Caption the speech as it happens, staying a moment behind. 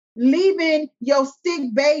leaving your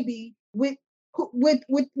sick baby with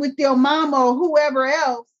your mama or whoever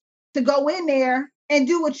else to go in there and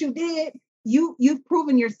do what you did, you've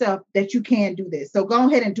proven yourself that you can do this. So go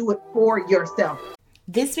ahead and do it for yourself.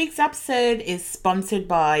 This week's episode is sponsored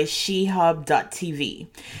by shehub.tv.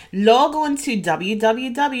 Log on to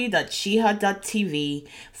www.shehub.tv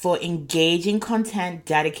for engaging content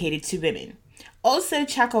dedicated to women. Also,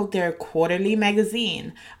 check out their quarterly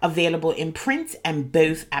magazine, available in print and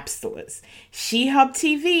both app stores. Shehub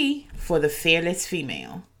TV for the fearless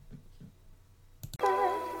female.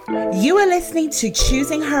 You are listening to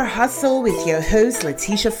Choosing Her Hustle with your host,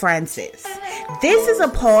 Letitia Francis. This is a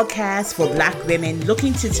podcast for Black women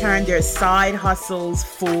looking to turn their side hustles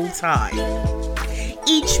full-time.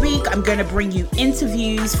 Each week, I'm going to bring you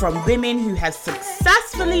interviews from women who have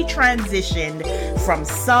successfully transitioned from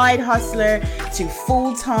side hustler to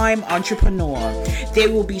full-time entrepreneur. They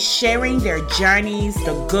will be sharing their journeys,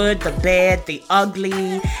 the good, the bad, the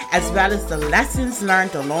ugly, as well as the lessons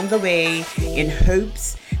learned along the way in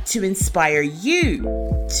hopes to inspire you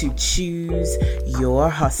to choose your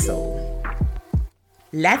hustle.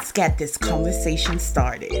 Let's get this conversation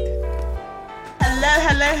started.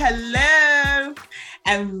 Hello,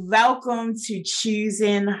 and welcome to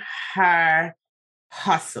Choosing Her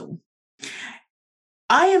Hustle.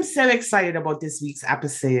 I am so excited about this week's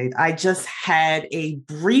episode. I just had a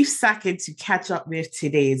brief second to catch up with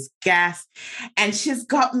today's guest, and she's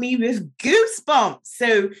got me with goosebumps.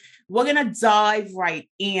 So we're going to dive right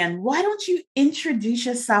in. Why don't you introduce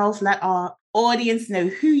yourself? Let our audience know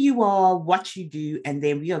who you are, what you do, and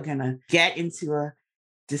then we are going to get into a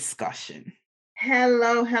discussion.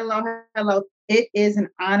 Hello. It is an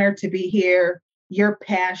honor to be here. Your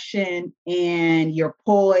passion and your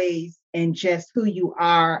poise and just who you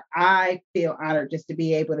are. I feel honored just to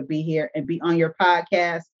be able to be here and be on your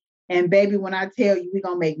podcast. And baby, when I tell you we're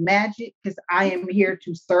going to make magic, because I am here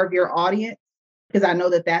to serve your audience, because I know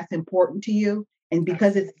that that's important to you. And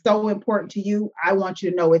because it's so important to you, I want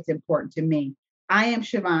you to know it's important to me. I am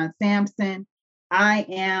ChaVonne Sampson. I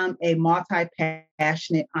am a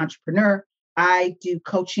multi-passionate entrepreneur. I do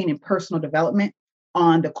coaching and personal development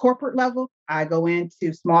on the corporate level. I go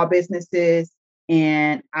into small businesses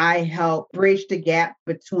and I help bridge the gap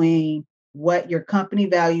between what your company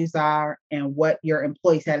values are and what your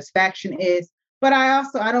employee satisfaction is. But I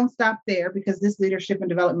don't stop there, because this leadership and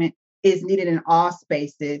development is needed in all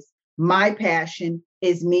spaces. My passion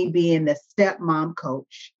is me being the stepmom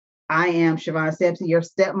coach. I am ChaVonne Sampson, your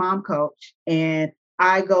stepmom coach, and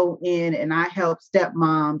I go in and I help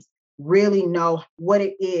stepmoms really know what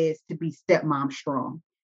it is to be stepmom strong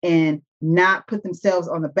and not put themselves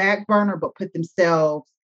on the back burner, but put themselves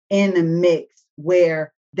in the mix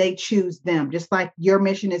where they choose them. Just like your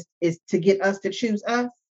mission is to get us to choose us.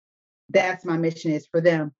 That's my mission, is for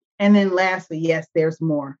them. And then lastly, yes, there's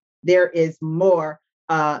more. There is more.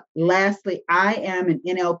 Lastly, I am an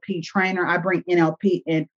NLP trainer. I bring NLP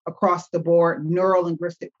in across the board,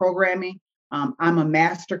 neuro-linguistic programming. I'm a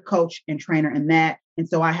master coach and trainer in that. And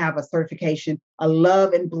so I have a certification, a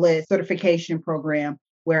Love and Bliss certification program,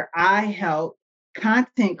 where I help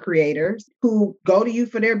content creators who go to you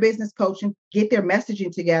for their business coaching, get their messaging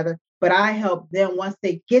together. But I help them once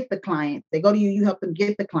they get the clients. They go to you, you help them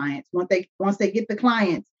get the clients. Once they get the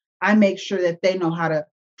clients, I make sure that they know how to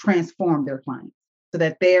transform their clients so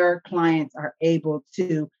that their clients are able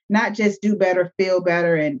to not just do better, feel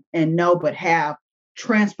better, and know, but have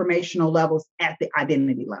transformational levels at the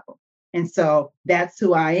identity level. And so that's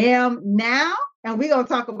who I am now. And we're going to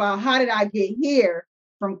talk about how did I get here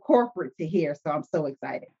from corporate to here. So I'm so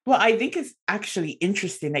excited. Well, I think it's actually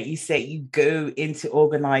interesting that you say you go into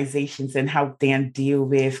organizations and help them deal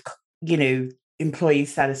with, employee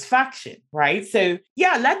satisfaction, right? So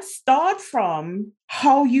yeah, let's start from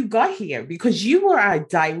how you got here, because you were a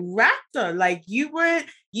director, like you were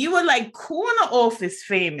like corner office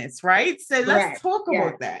famous, right? So let's talk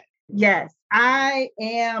about that. Yes, I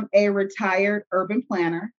am a retired urban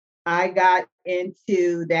planner. I got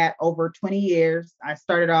into that over 20 years. I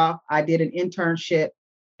started off, I did an internship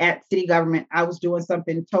at city government. I was doing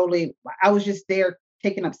something I was just there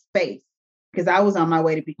taking up space because I was on my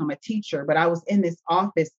way to become a teacher, but I was in this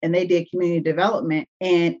office and they did community development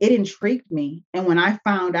and it intrigued me. And when I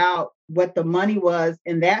found out what the money was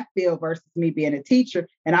in that field versus me being a teacher,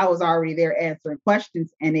 and I was already there answering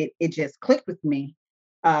questions, and it just clicked with me.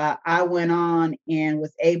 I went on and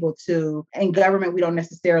was able to, in government, we don't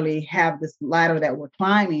necessarily have this ladder that we're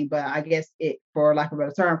climbing, but I guess for lack of a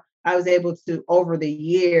better term, I was able to, over the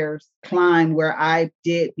years, climb where I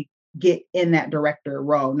did get in that director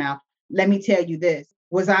role. Now, let me tell you this,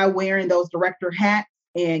 was I wearing those director hats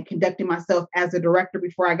and conducting myself as a director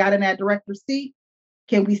before I got in that director seat?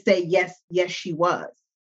 Can we say yes, she was?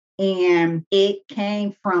 And it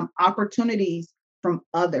came from opportunities from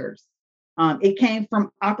others. It came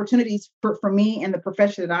from opportunities for me and the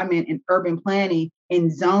profession that I'm in urban planning, in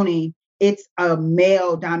zoning. It's a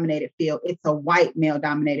male dominated field. It's a white male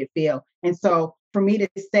dominated field. And so for me to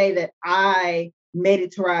say that I made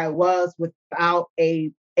it to where I was without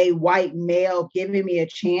a white male giving me a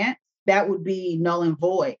chance, that would be null and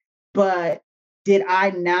void. But did I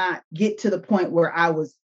not get to the point where I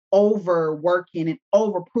was overworking and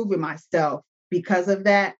overproving myself because of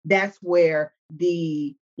that? That's where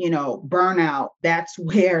the burnout, that's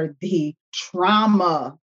where the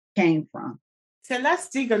trauma came from. So let's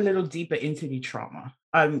dig a little deeper into the trauma.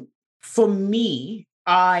 For me,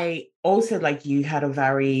 I also, like you, had a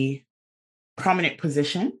very prominent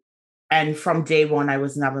position. And from day one, I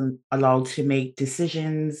was never allowed to make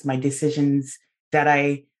decisions. My decisions that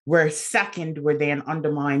I were second were then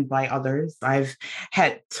undermined by others. I've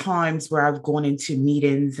had times where I've gone into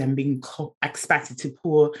meetings and been expected to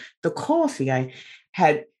pour the coffee. I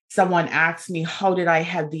had someone ask me, how did I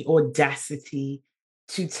have the audacity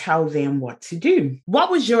to tell them what to do?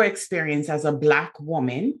 What was your experience as a Black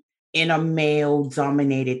woman in a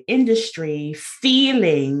male-dominated industry,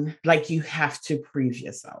 feeling like you have to prove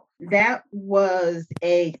yourself? That was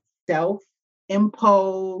a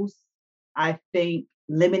self-imposed, I think,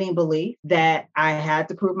 limiting belief that I had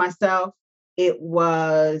to prove myself. It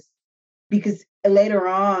was because later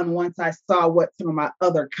on, once I saw what some of my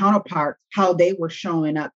other counterparts, how they were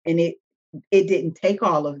showing up, and it didn't take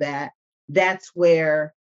all of that. That's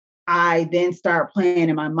where I then start playing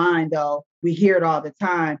in my mind, though. We hear it all the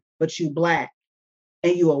time, but you Black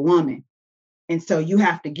and you a woman. And so you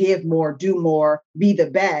have to give more, do more, be the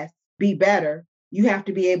best, be better. You have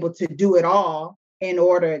to be able to do it all in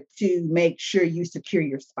order to make sure you secure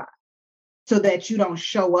your spot so that you don't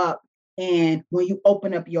show up. And when you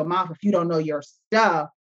open up your mouth, if you don't know your stuff,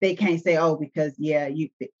 they can't say, oh, because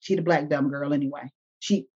she the Black dumb girl anyway.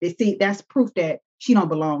 That's proof that she don't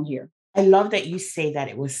belong here. I love that you say that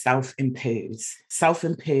it was self-imposed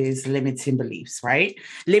limiting beliefs, right?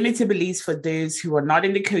 Limiting beliefs, for those who are not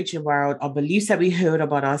in the coaching world, are beliefs that we heard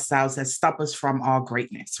about ourselves that stop us from our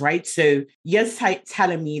greatness, right? So you're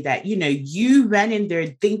telling me that, you went in there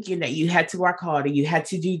thinking that you had to work harder, you had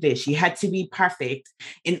to do this, you had to be perfect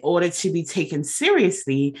in order to be taken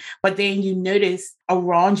seriously. But then you notice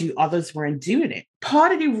around you, others weren't doing it.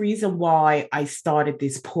 Part of the reason why I started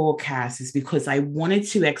this podcast is because I wanted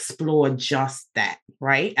to explore just that,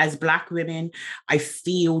 right? As Black women, I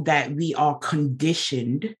feel that we are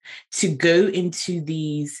conditioned to go into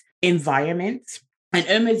these environments and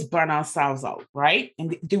almost burn ourselves out, right?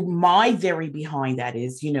 And my theory behind that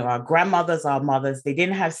is, our grandmothers, our mothers, they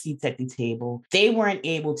didn't have seats at the table. They weren't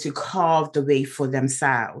able to carve the way for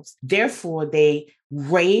themselves. Therefore, they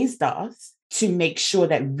raised us to make sure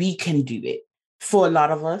that we can do it. For a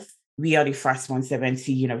lot of us, we are the first ones that went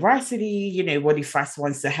to university, we're the first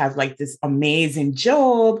ones to have like this amazing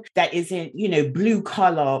job that isn't, blue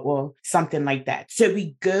collar or something like that. So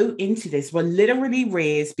we go into this, we're literally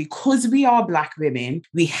raised because we are Black women,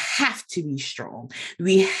 we have to be strong.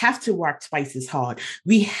 We have to work twice as hard.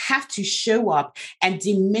 We have to show up and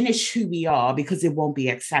diminish who we are because it won't be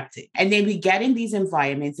accepted. And then we get in these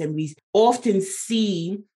environments and we often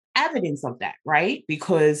see evidence of that, right?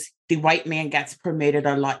 Because the white man gets promoted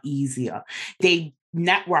a lot easier. They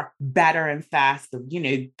network better and faster,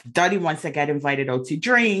 dirty ones that get invited out to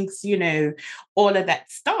drinks, all of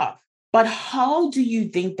that stuff. But how do you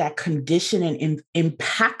think that conditioning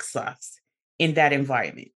impacts us in that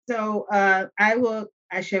environment? So I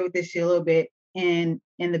share with this a little bit in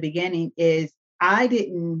the beginning is I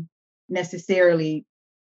didn't necessarily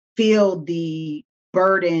feel the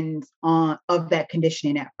burdens of that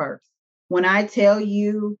conditioning at first. When I tell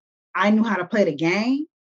you I knew how to play the game,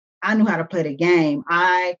 I knew how to play the game.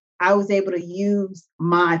 I was able to use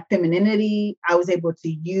my femininity. I was able to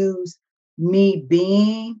use me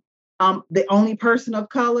being the only person of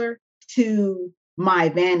color to my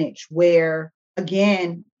advantage, where,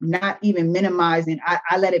 again, not even minimizing,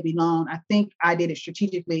 I let it be known. I think I did it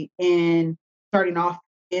strategically in starting off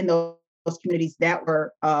in those communities that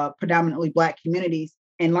were predominantly Black communities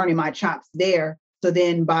and learning my chops there. So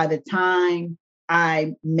then by the time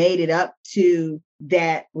I made it up to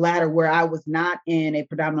that ladder where I was not in a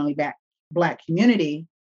predominantly Black community,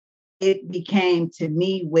 it became to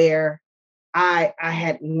me where I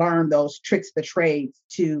had learned those tricks of the trades,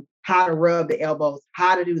 to how to rub the elbows,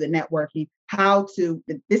 how to do the networking,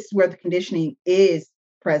 this is where the conditioning is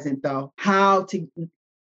present though,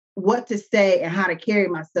 what to say and how to carry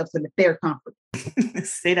myself so that they're comfortable.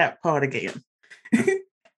 Say that part again.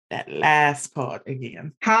 That last part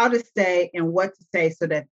again. How to say and what to say so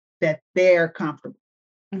that they're comfortable.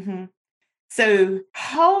 Mm-hmm. So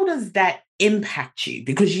how does that impact you?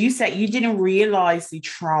 Because you said you didn't realize the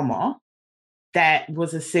trauma that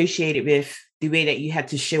was associated with the way that you had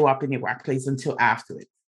to show up in the workplace until afterwards.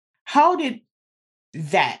 How did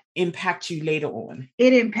that impact you later on?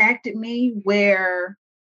 It impacted me where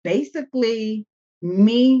basically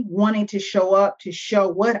me wanting to show up to show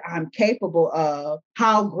what I'm capable of,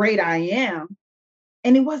 how great I am.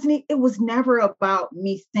 And it was never about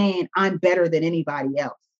me saying I'm better than anybody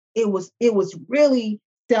else. It was really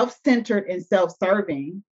self-centered and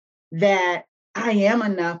self-serving that I am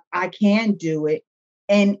enough, I can do it.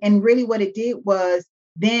 And really what it did was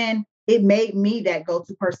then it made me that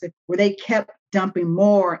go-to person where they kept dumping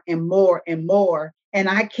more and more and more. And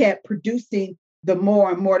I kept producing the more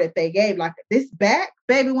and more that they gave. Like this back,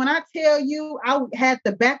 baby, when I tell you I had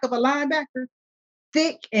the back of a linebacker,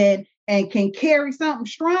 thick and can carry something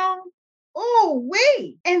strong. Oh,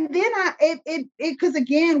 wait. And then because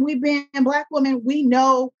again, we being Black women, we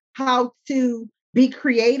know how to be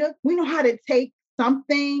creative. We know how to take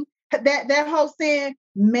something that whole saying,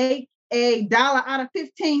 make $1 out of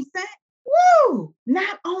 15 cents. Woo!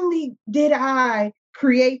 Not only did I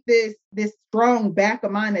create this strong back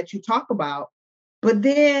of mine that you talk about, but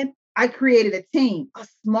then I created a team, a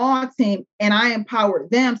small team, and I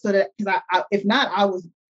empowered them so that because if not, I was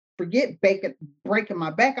breaking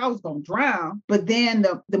my back, I was going to drown. But then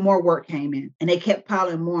the more work came in, and they kept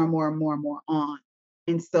piling more and more and more and more on,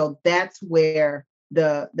 and so that's where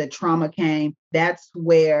the trauma came. That's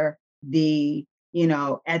where at the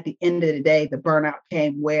end of the day, the burnout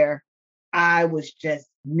came, where I was just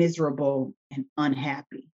miserable and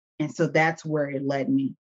unhappy, and so that's where it led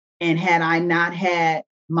me. And had I not had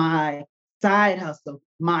my side hustle,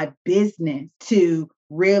 my business to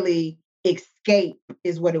really escape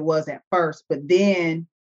is what it was at first. But then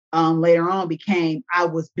later on became, I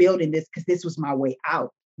was building this because this was my way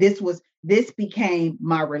out. This became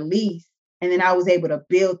my release. And then I was able to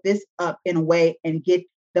build this up in a way and get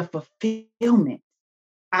the fulfillment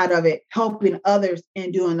out of it, helping others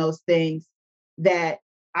and doing those things that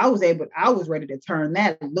I was ready to turn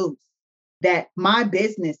that loose. That my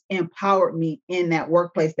business empowered me in that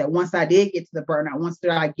workplace, that once I did get to the burnout, once did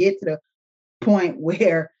I get to the point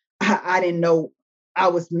where I didn't know I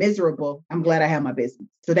was miserable, I'm glad I had my business.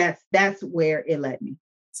 So that's where it led me.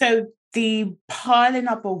 So the piling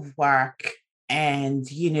up of work and,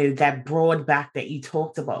 that broad back that you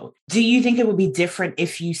talked about, do you think it would be different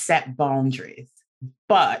if you set boundaries?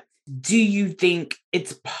 But do you think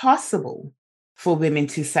it's possible for women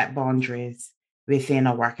to set boundaries within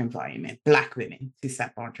a work environment, Black women to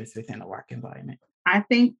set boundaries within a work environment? I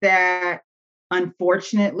think that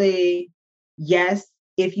unfortunately, yes,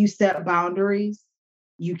 if you set boundaries,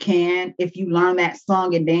 you can. If you learn that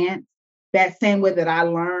song and dance, that same way that I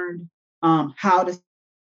learned how to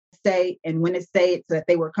say and when to say it so that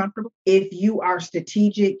they were comfortable. If you are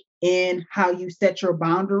strategic in how you set your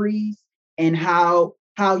boundaries and how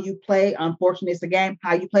you play, unfortunately, it's a game,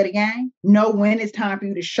 how you play the game, know when it's time for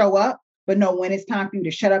you to show up, but know when it's time for you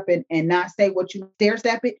to shut up and not say what you stare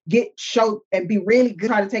step it, show and be really good,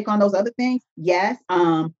 try to take on those other things. Yes.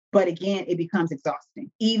 But again, it becomes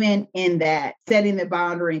exhausting. Even in that setting the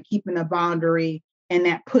boundary and keeping the boundary and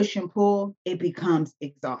that push and pull, it becomes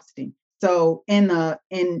exhausting. So can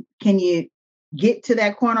you get to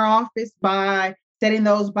that corner office by setting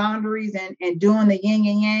those boundaries and doing the yin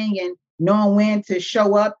and yang and knowing when to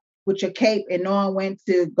show up with your cape and knowing when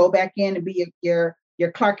to go back in and be your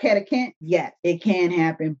Clark Kent? Yes, it can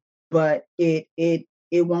happen, but it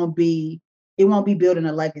won't be building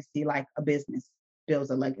a legacy like a business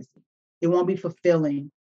builds a legacy. It won't be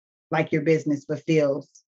fulfilling like your business fulfills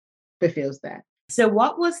that. So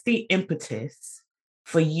what was the impetus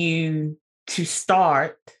for you to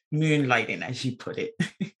start moonlighting, as you put it?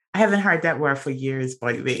 I haven't heard that word for years,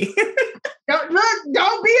 by the way.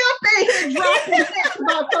 Don't be up in here dropping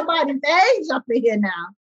about somebody's age up in here now.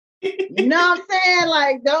 You know what I'm saying?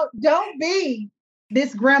 Like, don't be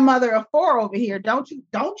this grandmother of 4 over here. Don't you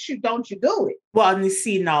do it. Well, you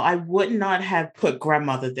see, now I would not have put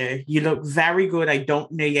grandmother there. You look very good. I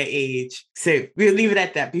don't know your age. So we'll leave it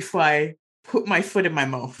at that before I put my foot in my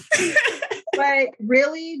mouth. But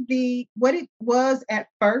really, what it was at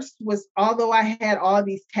first was, although I had all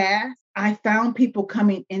these tasks, I found people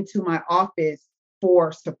coming into my office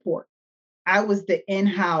for support. I was the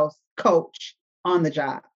in-house coach on the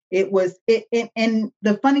job. It was it, and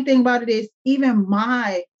the funny thing about it is, even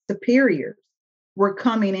my superiors were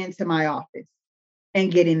coming into my office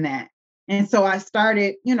and getting that. And so I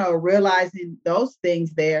started, realizing those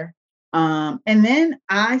things there. And then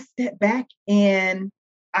I stepped back and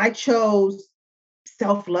I chose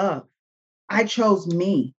self-love. I chose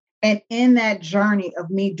me. And in that journey of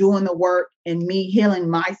me doing the work and me healing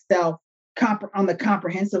myself on the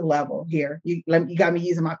comprehensive level here, you got me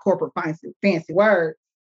using my corporate fancy words.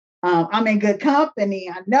 I'm in good company.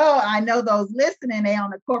 I know those listening, they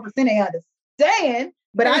on the corporate scene, they understand,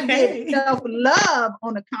 but I did self-love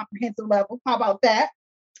on a comprehensive level. How about that?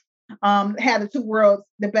 Had the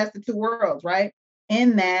best of two worlds, right?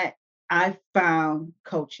 In that, I found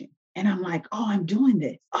coaching. And I'm like, oh, I'm doing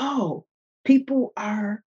this. Oh, people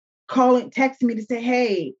are texting me to say,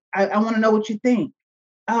 hey, I want to know what you think.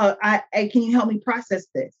 Can you help me process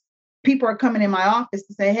this? People are coming in my office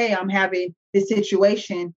to say, hey, I'm having this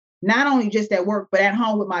situation, not only just at work, but at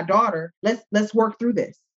home with my daughter. Let's work through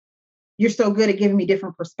this. You're so good at giving me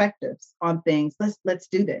different perspectives on things. Let's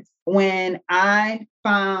do this. When I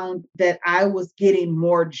found that I was getting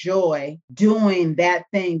more joy doing that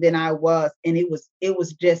thing than I was, and it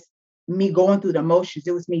was just me going through the motions.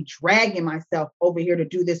 It was me dragging myself over here to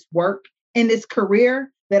do this work in this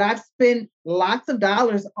career that I've spent lots of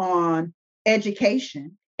dollars on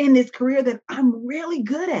education in this career that I'm really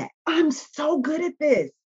good at. I'm so good at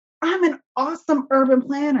this. I'm an awesome urban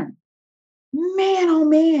planner. Man, oh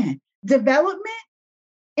man. Development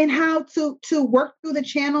and how to work through the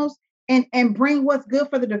channels and bring what's good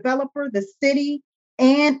for the developer, the city,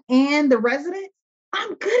 and the residents.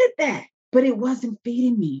 I'm good at that, but it wasn't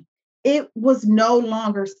feeding me. It was no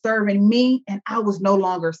longer serving me, and I was no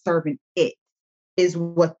longer serving it. Is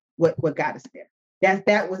what got us there.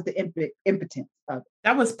 That was the impotence of it.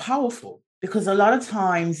 That was powerful, because a lot of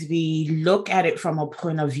times we look at it from a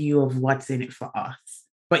point of view of what's in it for us.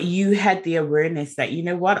 But you had the awareness that, you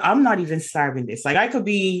know what, I'm not even serving this. Like, I could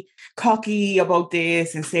be cocky about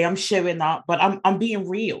this and say I'm showing up, but I'm being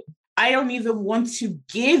real. I don't even want to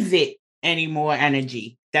give it any more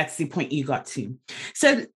energy. That's the point you got to.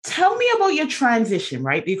 So tell me about your transition,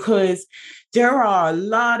 right? Because there are a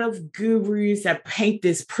lot of gurus that paint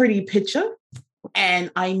this pretty picture. And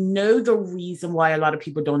I know the reason why a lot of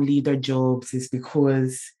people don't leave their jobs is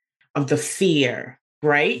because of the fear,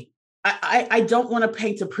 right? I don't want to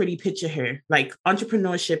paint a pretty picture here. Like,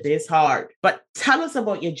 entrepreneurship is hard, but tell us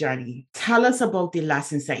about your journey. Tell us about the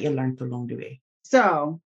lessons that you learned along the way.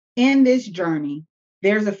 So in this journey,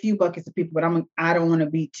 there's a few buckets of people, but I don't want to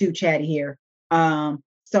be too chatty here.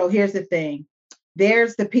 So here's the thing.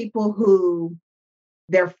 There's the people who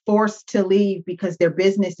they're forced to leave because their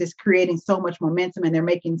business is creating so much momentum and they're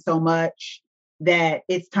making so much that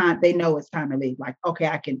it's time. They know it's time to leave. Like, okay,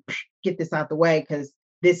 I can get this out the way because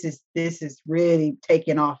this is really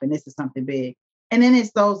taking off and this is something big. And then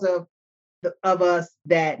it's those of us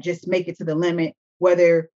that just make it to the limit,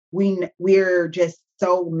 whether we're just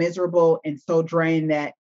so miserable and so drained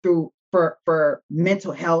that for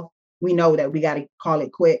mental health, we know that we got to call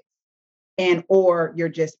it quits, or you're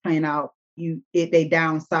just playing out. They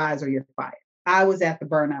downsize or you're fired. I was at the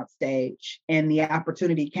burnout stage, and the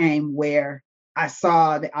opportunity came where I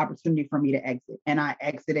saw the opportunity for me to exit, and I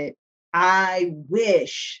exited. I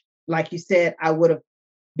wish, like you said, I would have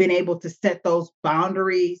been able to set those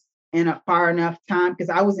boundaries in a far enough time, because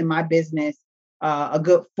I was in my business a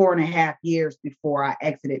good 4.5 years before I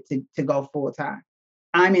exited to go full time.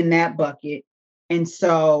 I'm in that bucket. And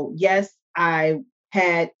so, yes, I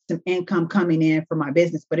had some income coming in for my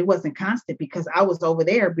business, but it wasn't constant because I was over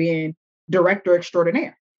there being director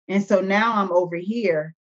extraordinaire. And so now I'm over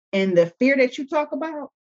here, and the fear that you talk about,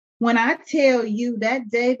 when I tell you that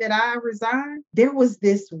day that I resigned, there was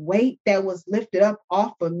this weight that was lifted up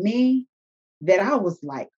off of me that I was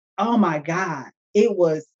like, oh my God, it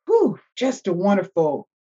was just a wonderful,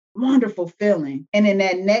 wonderful feeling. And in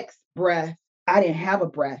that next breath, I didn't have a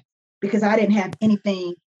breath because I didn't have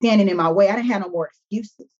anything standing in my way. I didn't have no more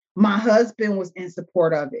excuses. My husband was in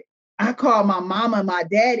support of it. I called my mama and my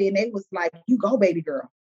daddy, and they was like, you go, baby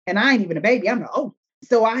girl. And I ain't even a baby, I'm the oldest.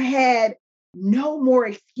 So I had no more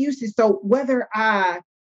excuses. So whether I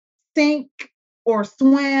sink or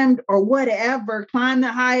swam or whatever, climb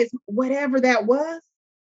the highest, whatever that was,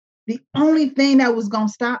 the only thing that was going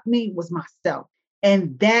to stop me was myself.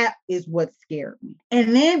 And that is what scared me.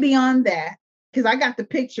 And then beyond that, because I got the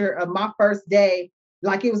picture of my first day,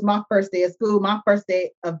 like it was my first day of school, my first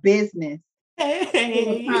day of business,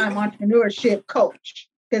 full-time entrepreneurship coach.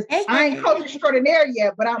 Because I ain't coach extraordinaire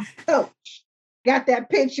yet, but I'm coach. Got that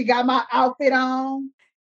picture, got my outfit on.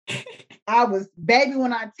 I was baby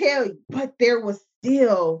when I tell you, but there was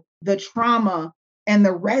still the trauma and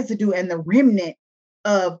the residue and the remnant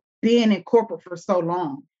of being in corporate for so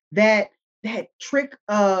long that that trick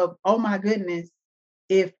of, oh my goodness,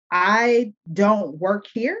 if I don't work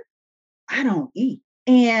here, I don't eat.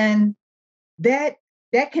 And that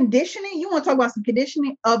conditioning, you want to talk about some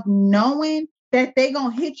conditioning of knowing that they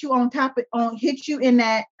gonna hit you hit you in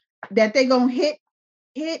that they gonna hit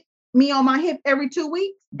me on my hip every 2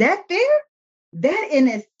 weeks. That in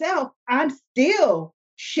itself, I'm still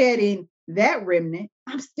shedding that remnant.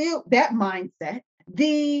 I'm still that mindset.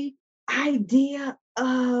 The idea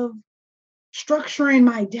of structuring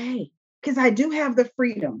my day, because I do have the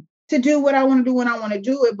freedom to do what I want to do when I want to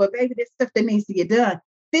do it. But baby, there's stuff that needs to get done.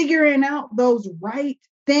 Figuring out those right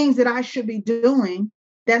things that I should be doing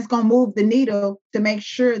that's going to move the needle to make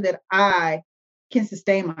sure that I can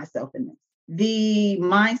sustain myself in this. The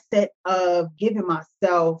mindset of giving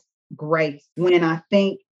myself grace when I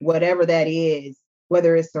think whatever that is,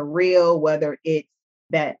 whether it's a reel, whether it's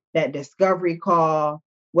that discovery call,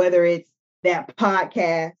 whether it's that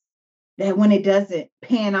podcast, that when it doesn't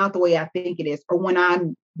pan out the way I think it is, or when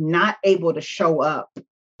I'm not able to show up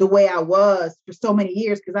the way I was for so many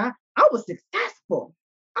years, because I was successful.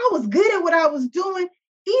 I was good at what I was doing.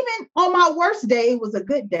 Even on my worst day, it was a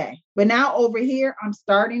good day. But now over here, I'm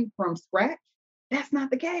starting from scratch. That's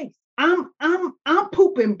not the case. I'm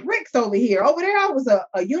pooping bricks over here. Over there, I was a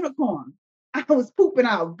unicorn. I was pooping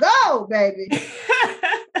out gold, baby.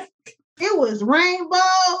 It was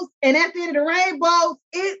rainbows. And at the end of the rainbows,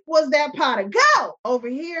 it was that pot of gold. Over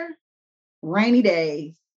here, rainy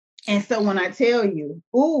days. And so when I tell you,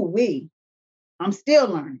 I'm still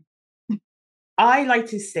learning. I like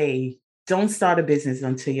to say, don't start a business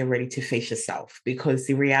until you're ready to face yourself, because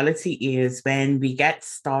the reality is when we get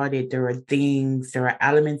started, there are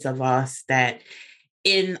elements of us that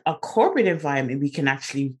in a corporate environment, we can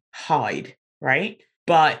actually hide, right?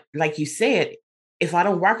 But like you said, if I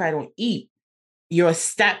don't work, I don't eat. You're a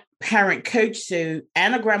step parent coach, and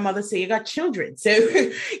a grandmother, so you got children. So,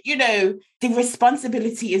 the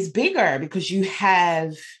responsibility is bigger because you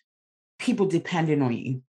have people depending on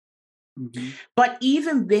you. Mm-hmm. But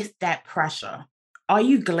even with that pressure, are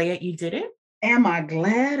you glad you did it? Am I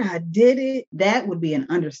glad I did it? That would be an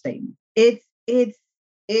understatement. It's a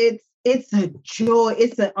joy.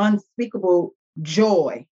 It's an unspeakable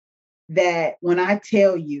joy that when I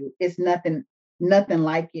tell you, it's nothing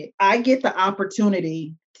like it. I get the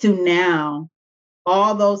opportunity to now,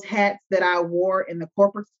 all those hats that I wore in the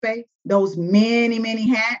corporate space, those many, many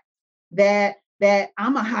hats, that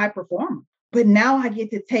I'm a high performer. But now I get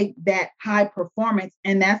to take that high performance,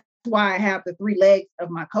 and that's why I have the 3 legs of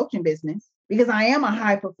my coaching business, because I am a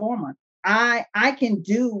high performer. I can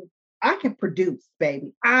produce,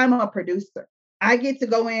 baby. I'm a producer. I get to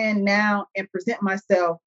go in now and present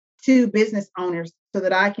myself to business owners so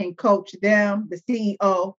that I can coach them, the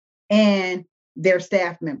CEO, and their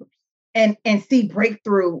staff members, and see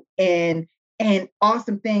breakthrough and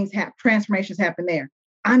awesome things transformations happen there.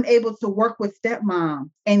 I'm able to work with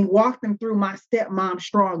stepmoms and walk them through my stepmom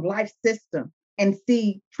strong life system and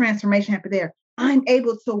see transformation happen there. I'm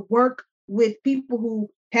able to work with people who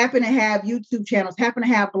happen to have YouTube channels, happen to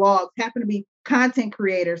have blogs, happen to be content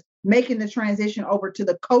creators, making the transition over to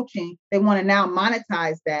the coaching. They want to now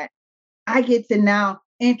monetize that. I get to now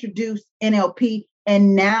introduce NLP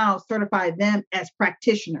and now certify them as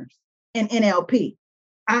practitioners in NLP.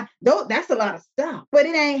 That's a lot of stuff, but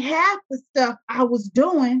it ain't half the stuff I was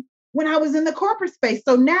doing when I was in the corporate space.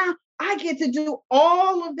 So now I get to do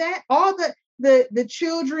all of that, all the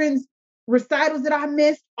children's recitals that I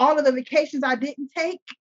missed, all of the vacations I didn't take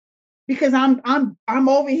because I'm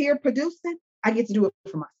over here producing. I get to do it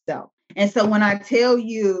for myself. And so when I tell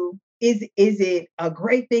you, is it a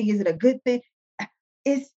great thing? Is it a good thing?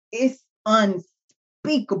 It's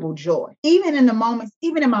unspeakable joy. Even in the moments,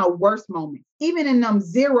 even in my worst moments, even in them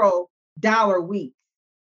 $0 weeks,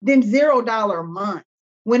 them $0 months,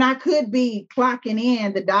 when I could be clocking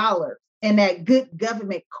in the dollars in that good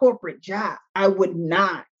government corporate job, I would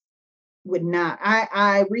not.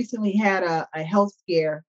 I recently had a health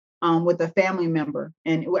scare with a family member,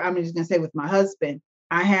 and I'm just going to say with my husband.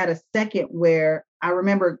 I had a second where I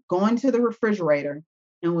remember going to the refrigerator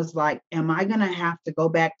and was like, am I going to have to go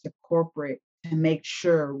back to corporate to make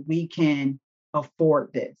sure we can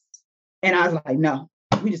afford this? And I was like, no,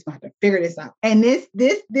 we just going to have to figure this out. And this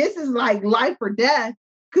is like life or death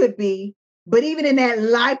could be. But even in that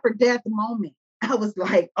life or death moment, I was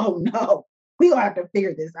like, oh no, we gonna have to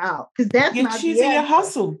figure this out. Because that's You're not choosing your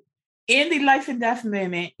hustle. In the life and death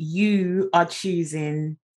moment, you are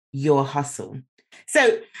choosing your hustle.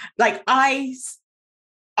 So like I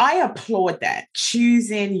applaud that,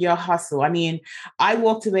 choosing your hustle. I mean, I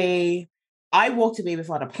walked away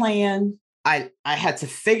without a plan. I had to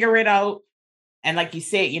figure it out. And like you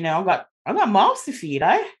said, I got I got mouths to feed.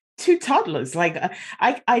 I two toddlers. Like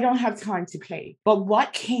I don't have time to play. But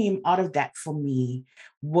what came out of that for me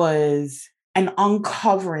was an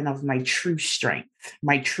uncovering of my true strength,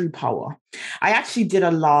 my true power. I actually did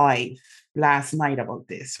a live last night about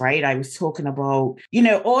this, right? I was talking about,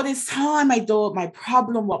 all this time I thought my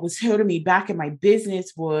problem, what was holding me back in my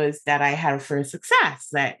business was that I had a first success,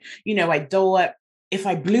 that, I thought if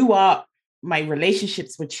I blew up, my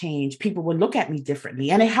relationships would change. People would look at me differently.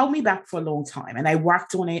 And it held me back for a long time. And I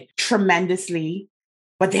worked on it tremendously.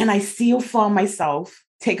 But then I still found myself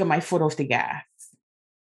taking my foot off the gas.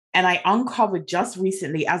 And I uncovered just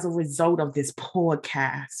recently as a result of this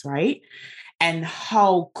podcast, right? And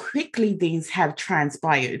how quickly things have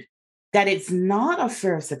transpired, that it's not a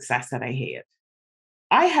fear of success that I had.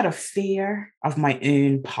 I had a fear of my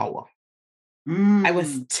own power. I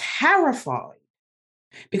was terrified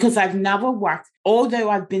because I've never worked, although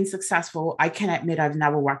I've been successful, I can admit I've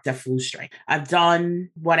never worked at full strength. I've done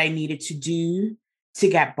what I needed to do to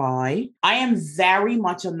get by. I am very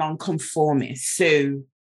much a nonconformist. So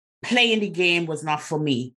playing the game was not for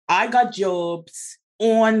me. I got jobs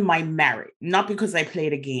on my merit, not because I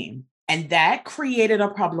played a game. And that created a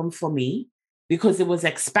problem for me because it was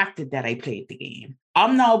expected that I played the game.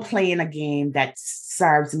 I'm now playing a game that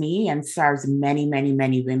serves me and serves many, many,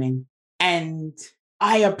 many women. And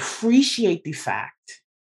I appreciate the fact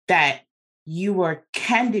that you were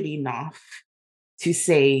candid enough to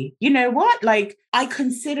say, you know what, like I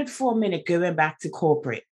considered for a minute going back to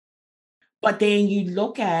corporate, but then you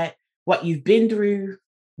look at what you've been through,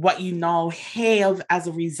 what you now have as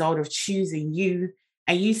a result of choosing you,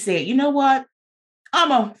 and you say, you know what, I'm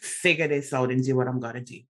going to figure this out and do what I'm going to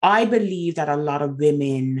do. I believe that a lot of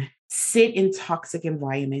women sit in toxic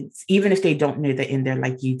environments, even if they don't know they're in there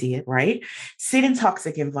like you did, right? Sit in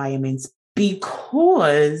toxic environments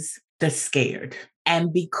because they're scared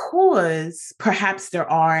and because perhaps there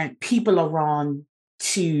aren't people around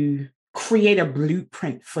to create a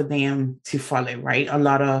blueprint for them to follow, right? A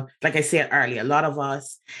lot of, like I said earlier, a lot of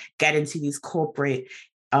us get into these corporate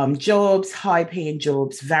jobs, high-paying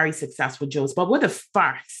jobs, very successful jobs, but we're the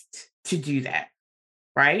first to do that,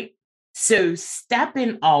 right? So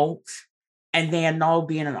stepping out and then now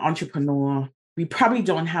being an entrepreneur, we probably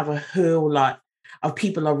don't have a whole lot of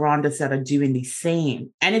people around us that are doing the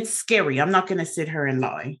same. And it's scary. I'm not going to sit here and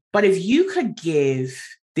lie. But if you could give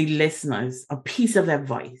the listeners a piece of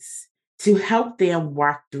advice to help them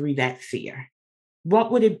work through that fear,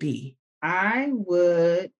 what would it be? I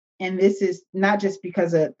would, and this is not just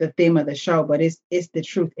because of the theme of the show, but it's the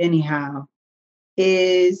truth anyhow,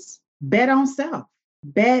 is bet on self.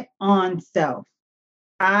 Bet on self.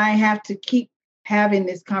 I have to keep having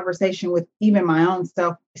this conversation with even my own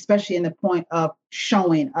self, especially in the point of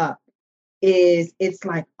showing up. It's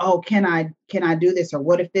like, oh, can I do this, or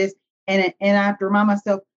what if this? And I have to remind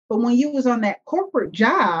myself, but when you was on that corporate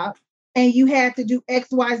job and you had to do X,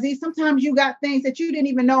 Y, Z, sometimes you got things that you didn't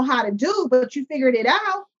even know how to do, but you figured it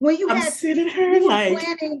out. When you were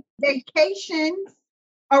planning vacations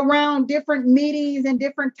around different meetings and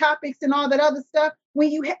different topics and all that other stuff, when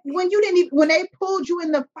they pulled you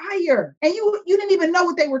in the fire and you didn't even know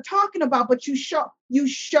what they were talking about, but you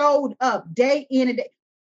showed up day in and day,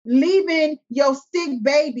 leaving your sick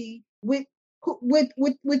baby with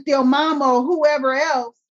your mama or whoever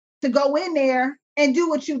else to go in there and do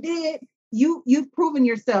what you did. You've proven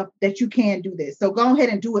yourself that you can do this. So go ahead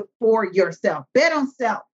and do it for yourself. Bet on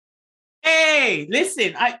self. Hey,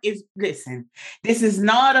 listen, this is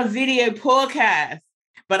not a video podcast,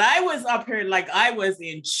 but I was up here like I was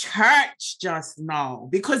in church just now,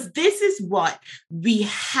 because this is what we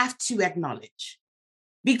have to acknowledge.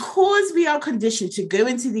 Because we are conditioned to go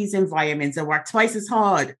into these environments and work twice as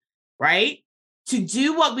hard, right? To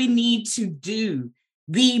do what we need to do,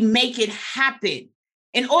 we make it happen.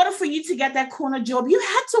 In order for you to get that corner job, you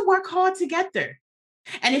had to work hard to get there.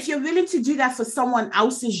 And if you're willing to do that for someone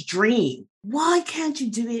else's dream, why can't you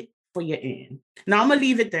do it for your own? Now, I'm going to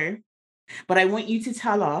leave it there, but I want you to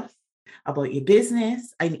tell us about your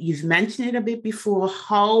business. You've mentioned it a bit before,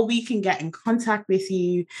 how we can get in contact with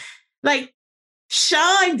you. Like,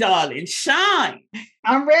 shine, darling, shine.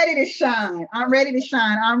 I'm ready to shine. I'm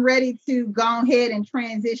ready to go ahead and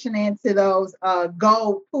transition into those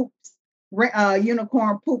gold poops,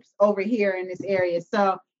 unicorn poops over here in this area.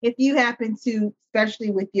 So if you happen to, especially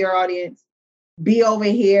with your audience, be over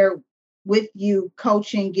here with you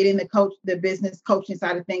coaching, getting the business coaching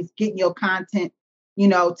side of things, getting your content,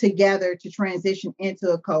 together to transition into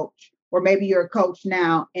a coach, or maybe you're a coach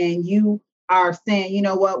now and you are saying, you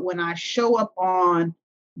know what, when I show up on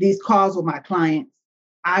these calls with my clients,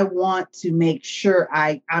 I want to make sure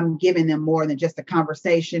I'm giving them more than just a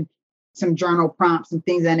conversation. some journal prompts, some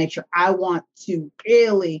things of that nature. I want to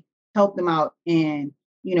really help them out and,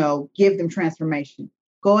 give them transformation.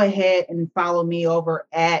 Go ahead and follow me over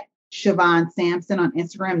at ChaVonne Sampson on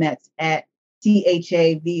Instagram. That's at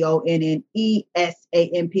ChaVonne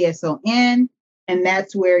And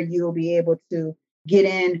that's where you'll be able to get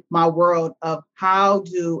in my world of how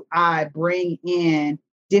do I bring in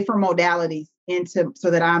different modalities into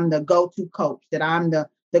so that I'm the go-to coach, that I'm the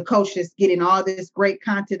coach that's getting all this great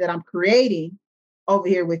content that I'm creating over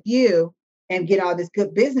here with you and get all this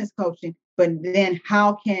good business coaching. But then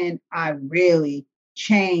how can I really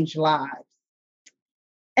change lives?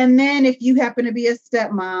 And then if you happen to be a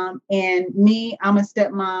stepmom and me, I'm a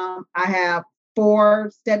stepmom. I have 4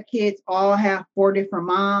 stepkids, all have 4 different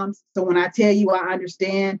moms. So when I tell you I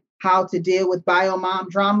understand how to deal with bio mom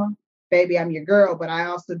drama, baby, I'm your girl, but I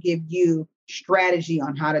also give you strategy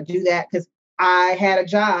on how to do that because I had a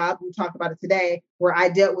job, we talked about it today, where I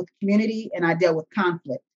dealt with community and I dealt with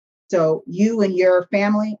conflict. So you and your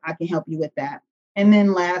family, I can help you with that. And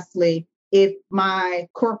then lastly, if my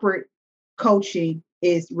corporate coaching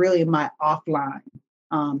is really my offline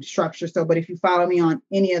structure. So, but if you follow me on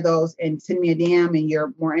any of those and send me a DM and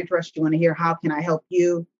you're more interested, you want to hear how can I help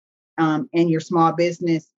you and your small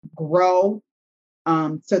business grow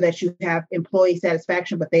so that you have employee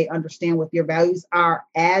satisfaction, but they understand what your values are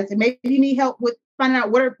and maybe you need help with finding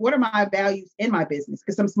out what are my values in my business.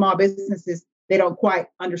 Because some small businesses, they don't quite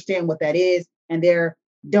understand what that is and they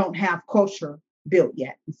don't have culture built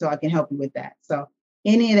yet. And so I can help you with that. So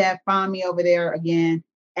any of that, find me over there again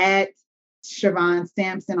at ChaVonne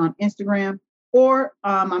Sampson on Instagram, or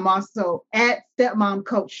I'm also at Stepmom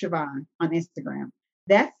Coach ChaVonne on Instagram.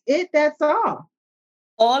 That's it. That's all.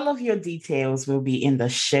 All of your details will be in the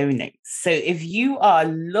show notes. So if you are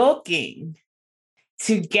looking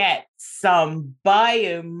to get some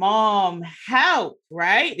bio mom help,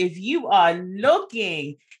 right? If you are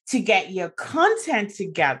looking to get your content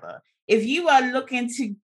together, if you are looking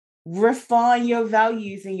to refine your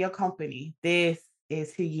values in your company, this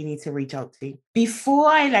is who you need to reach out to. Before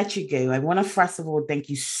I let you go, I want to first of all thank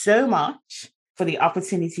you so much for the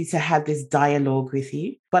opportunity to have this dialogue with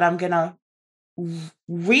you. But I'm going to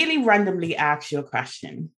really randomly ask you a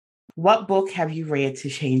question. What book have you read to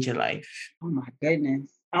change your life? Oh my goodness.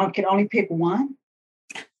 I can only pick one?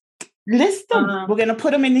 List them. We're going to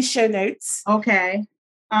put them in the show notes. Okay.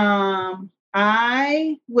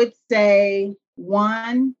 I would say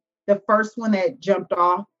the first one that jumped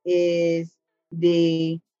off is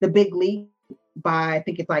the Big Leap by, I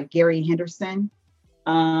think it's like Gary Henderson.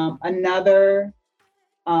 Another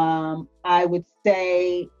I would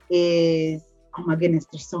say is, oh my goodness,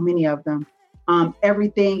 there's so many of them.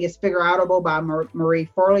 Everything is Figureoutable by Marie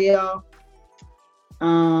Forleo.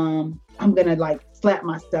 I'm going to slap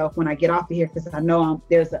myself when I get off of here because I know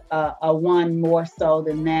there's a one more so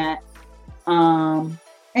than that.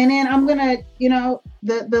 And then I'm going to,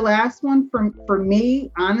 the last one for me,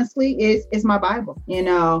 honestly, is my Bible.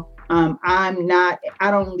 I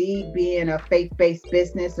don't lead being a faith-based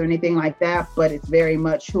business or anything like that, but it's very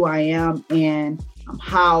much who I am and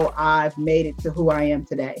how I've made it to who I am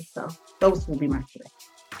today. So those will be my 3.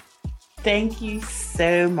 Thank you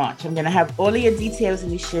so much. I'm going to have all of your details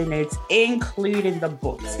in the show notes, including the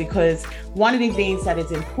books, because one of the things that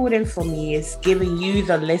is important for me is giving you,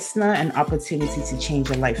 the listener, an opportunity to change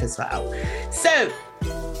your life as well. So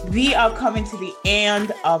we are coming to the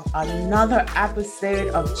end of another episode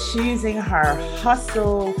of Choosing Her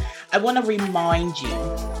Hustle. I want to remind you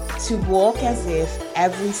to walk as if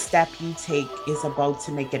every step you take is about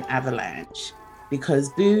to make an avalanche. Because,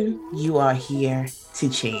 boo, you are here to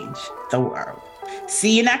change the world.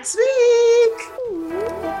 See you next week.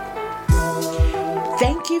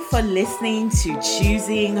 Thank you for listening to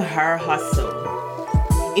Choosing Her Hustle.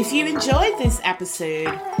 If you enjoyed this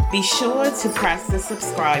episode, be sure to press the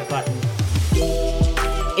subscribe button.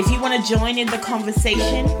 If you want to join in the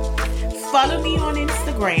conversation, follow me on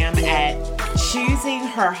Instagram at Choosing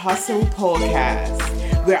Her Hustle Podcast,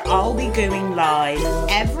 where I'll be going live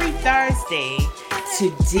every Thursday to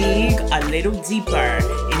dig a little deeper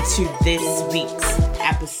into this week's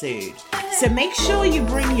episode. So make sure you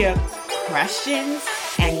bring your questions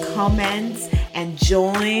and comments and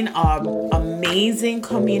join our amazing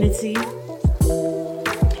community.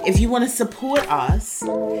 If you want to support us,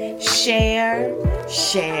 share,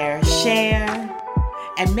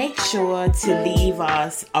 and make sure to leave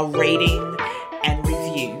us a rating and